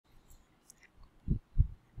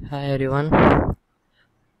Hi everyone.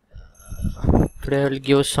 Today I will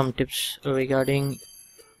give some tips regarding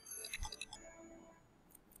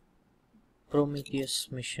Prometheus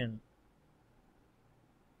mission.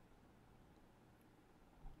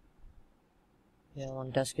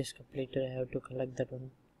 One task is completed. I have to collect that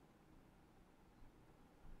one.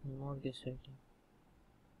 More this item.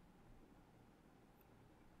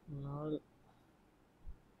 Now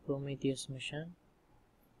Prometheus mission.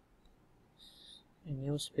 A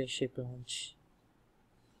new spaceship launch.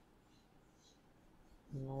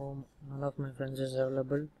 No, none of my friends is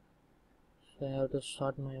available, so I have to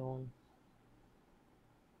start my own.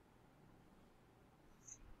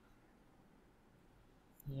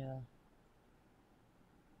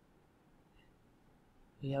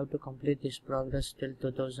 We have to complete this progress till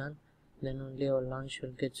 2000, then only our launch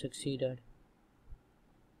will get succeeded.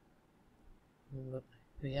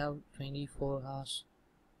 We have 24 hours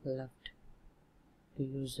left to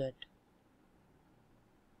use that.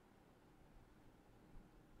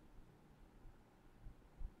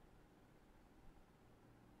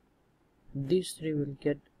 These three will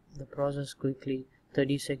get the process quickly,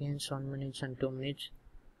 30 seconds, 1 minute and 2 minutes,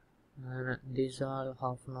 and these are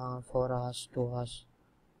half an hour, 4 hours, 2 hours.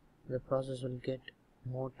 The process will get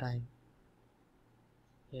more time.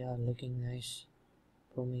 Looking nice.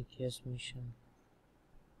 Prometheus mission.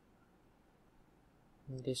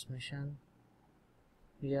 In this mission,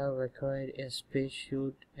 we have required a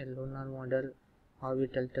spacesuit, a lunar model,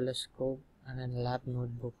 orbital telescope, and a lab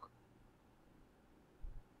notebook.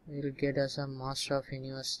 We will get as a Master of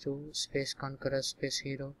Universe 2, Space Conqueror, Space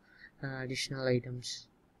Hero, and additional items.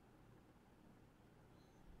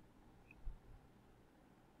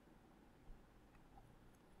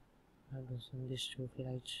 I will send these 2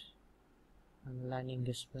 flights and landing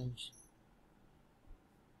displays.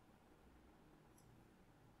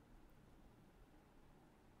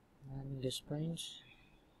 Landing displays.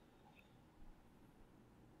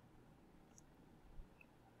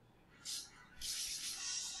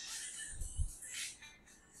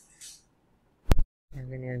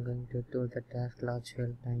 And then we are going to do the task large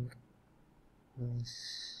fuel tank.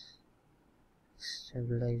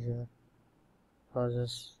 Stabilizer.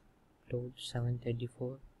 Process to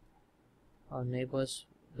 734. Our neighbors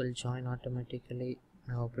will join automatically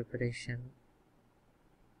in our preparation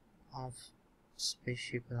of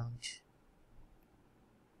spaceship launch.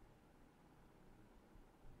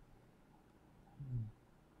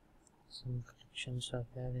 Some collections are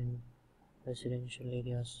there in residential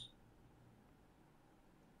areas.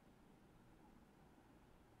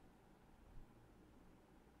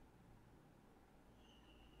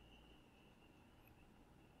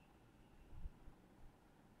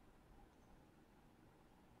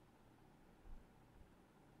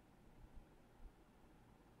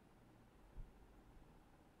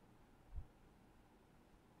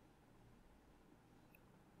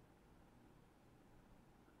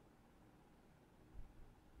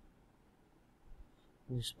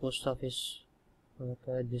 This post office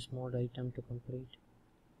required this mode item to complete.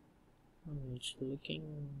 It's looking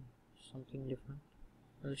something different.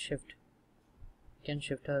 We'll shift. We can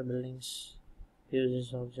shift our buildings.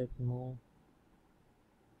 Use this object move.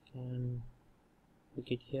 Can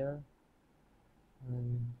click it here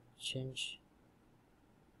and change.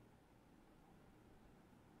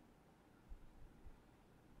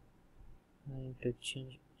 I need to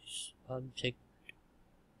change this object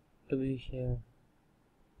to be here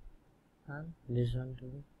and this one to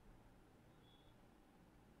be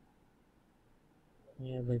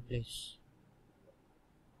nearby place.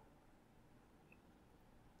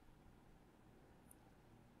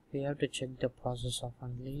 We have to check the process of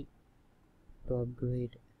only to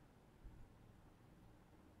upgrade.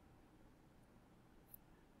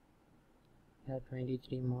 We have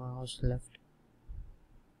 23 more hours left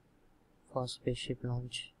for spaceship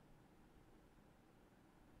launch.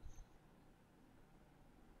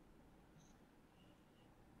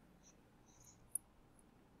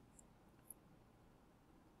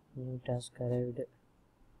 New task arrived.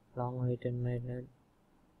 Long awaited mail.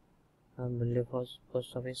 Build post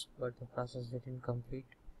office, but the process didn't complete.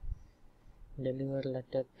 Deliver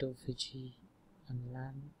letter to Fiji and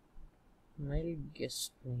land. Mail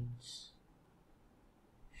guest names.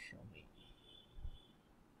 Show me.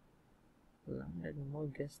 Landed more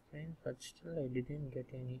guest names, but still I didn't get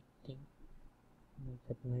anything with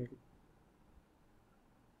that mail.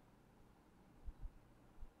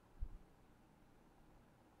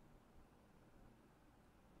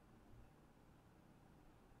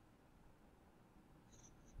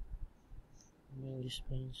 Mail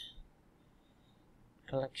displays.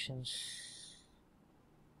 Collections.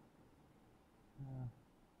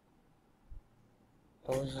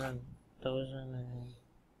 1000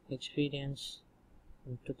 experience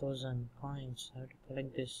and 2000 coins. I have to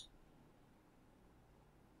collect this.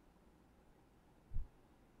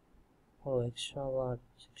 Oh, extra what?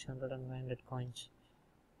 600 and 900 coins.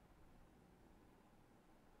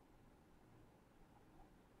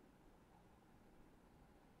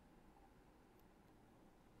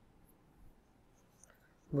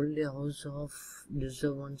 Build a house of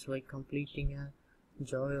deserve once by completing a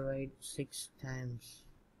joyride 6 times.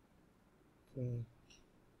 Okay.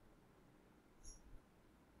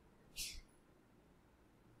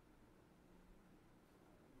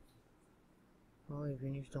 Oh, I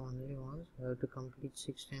finished only once. I have to complete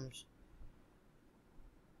 6 times.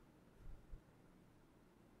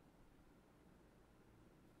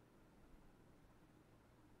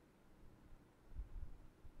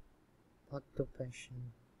 Path to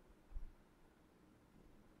passion.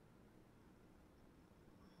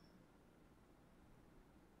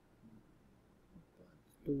 Path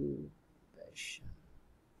to passion.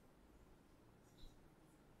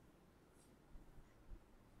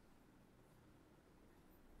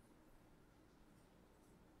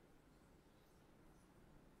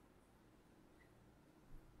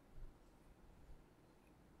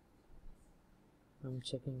 I'm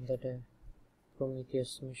checking that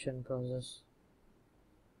Prometheus mission process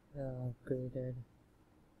created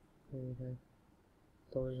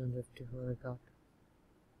 1054 I got.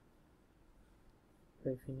 If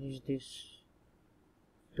I finish this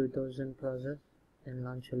 2000 process, then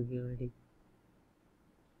launch will be ready.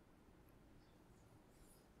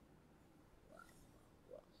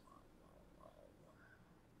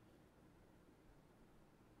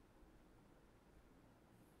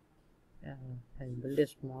 I'll build a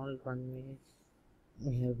small runway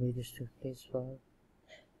nearby this place for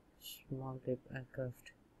small type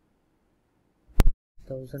aircraft.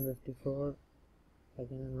 1054,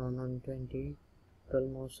 again 120,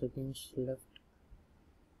 12 more seconds left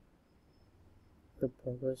to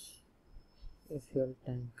progress a fuel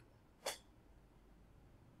tank.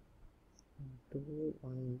 2,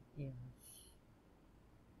 1, yes.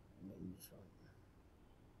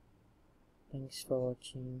 Thanks for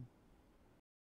watching.